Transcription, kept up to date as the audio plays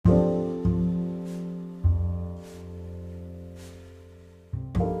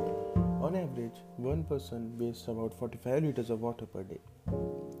average, one person wastes about 45 liters of water per day,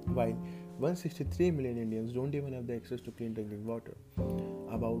 while 163 million Indians don't even have the access to clean drinking water.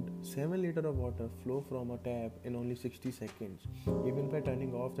 About 7 liters of water flow from a tap in only 60 seconds. Even by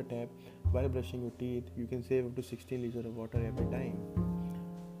turning off the tap while brushing your teeth, you can save up to 16 liters of water every time.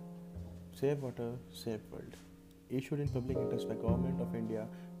 Save Water, Save World. Issued in public interest by Government of India,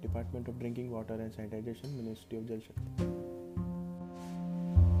 Department of Drinking Water and Sanitation, Ministry of Jal Shakti.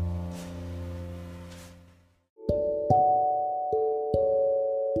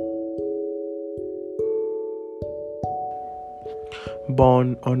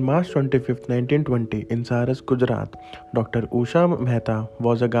 Born on March 25, 1920 in Saras, Gujarat, Dr. Usha Mehta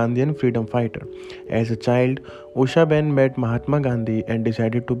was a Gandhian freedom fighter. As a child, Usha Ben met Mahatma Gandhi and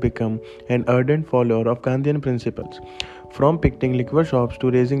decided to become an ardent follower of Gandhian principles. From picking liquor shops to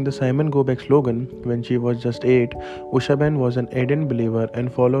raising the Simon Go Back slogan when she was just 8, Usha Ben was an ardent believer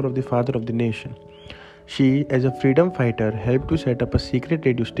and follower of the father of the nation. She, as a freedom fighter, helped to set up a secret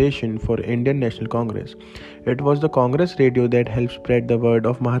radio station for Indian National Congress. It was the Congress radio that helped spread the word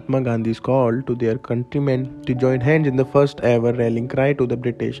of Mahatma Gandhi's call to their countrymen to join hands in the first ever rallying cry to the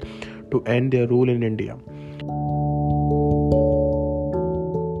British to end their rule in India.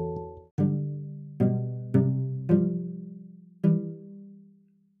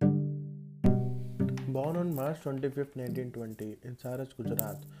 Born on March 25, 1920 in Saras,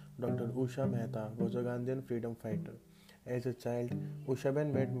 Gujarat, Dr. Usha Mehta was a Gandhian freedom fighter. As a child,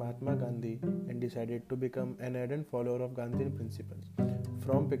 Ushaben met Mahatma Gandhi and decided to become an ardent follower of Gandhian principles,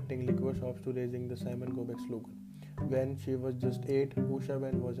 from picking liquor shops to raising the Simon Go Back slogan. When she was just 8,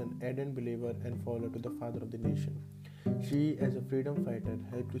 Ushaben was an ardent believer and follower to the father of the nation. She, as a freedom fighter,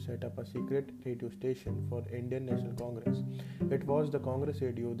 helped to set up a secret radio station for Indian National Congress. It was the Congress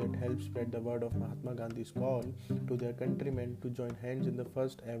radio that helped spread the word of Mahatma Gandhi's call to their countrymen to join hands in the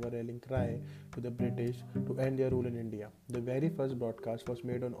first ever rallying cry to the British to end their rule in India. The very first broadcast was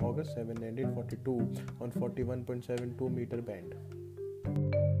made on August 7, 1942 on 41.72 meter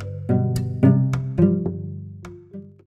band.